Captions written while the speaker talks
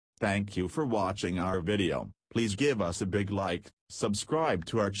Thank you for watching our video. Please give us a big like, subscribe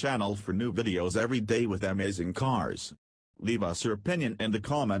to our channel for new videos every day with amazing cars. Leave us your opinion in the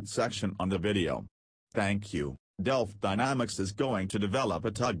comment section on the video. Thank you. Delft Dynamics is going to develop a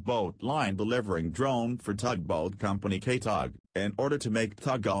tugboat line delivering drone for tugboat company KOTUG, in order to make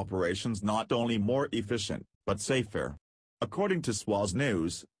tug operations not only more efficient, but safer. According to SUAS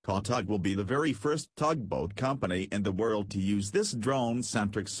News, KOTUG will be the very first tugboat company in the world to use this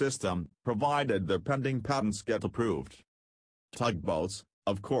drone-centric system, provided their pending patents get approved. Tugboats,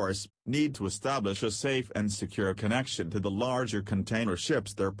 of course, need to establish a safe and secure connection to the larger container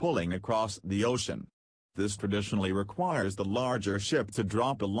ships they're pulling across the ocean. This traditionally requires the larger ship to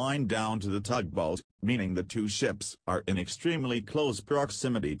drop a line down to the tugboat, meaning the two ships are in extremely close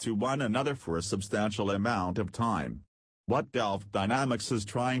proximity to one another for a substantial amount of time. What Delft Dynamics is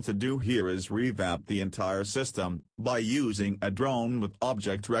trying to do here is revamp the entire system, by using a drone with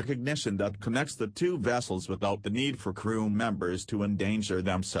object recognition that connects the two vessels without the need for crew members to endanger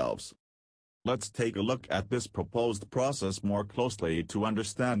themselves. Let's take a look at this proposed process more closely to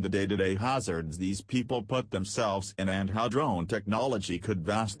understand the day-to-day hazards these people put themselves in and how drone technology could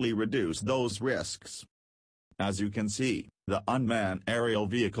vastly reduce those risks. As you can see, the unmanned aerial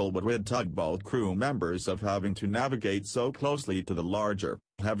vehicle would rid tugboat crew members of having to navigate so closely to the larger,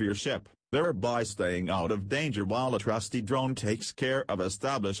 heavier ship, thereby staying out of danger, while a trusty drone takes care of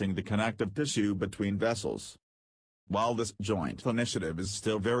establishing the connective tissue between vessels. While this joint initiative is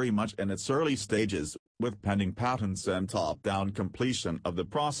still very much in its early stages, with pending patents and top-down completion of the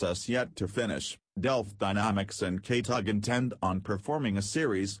process yet to finish, Delft Dynamics and KOTUG intend on performing a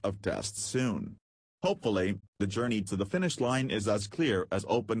series of tests soon. Hopefully, the journey to the finish line is as clear as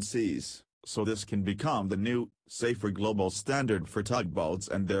open seas, so this can become the new, safer global standard for tugboats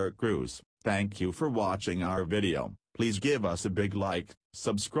and their crews. Thank you for watching our video. Please give us a big like,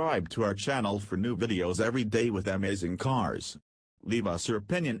 subscribe to our channel for new videos every day with amazing cars. Leave us your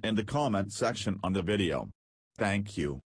opinion in the comment section on the video. Thank you.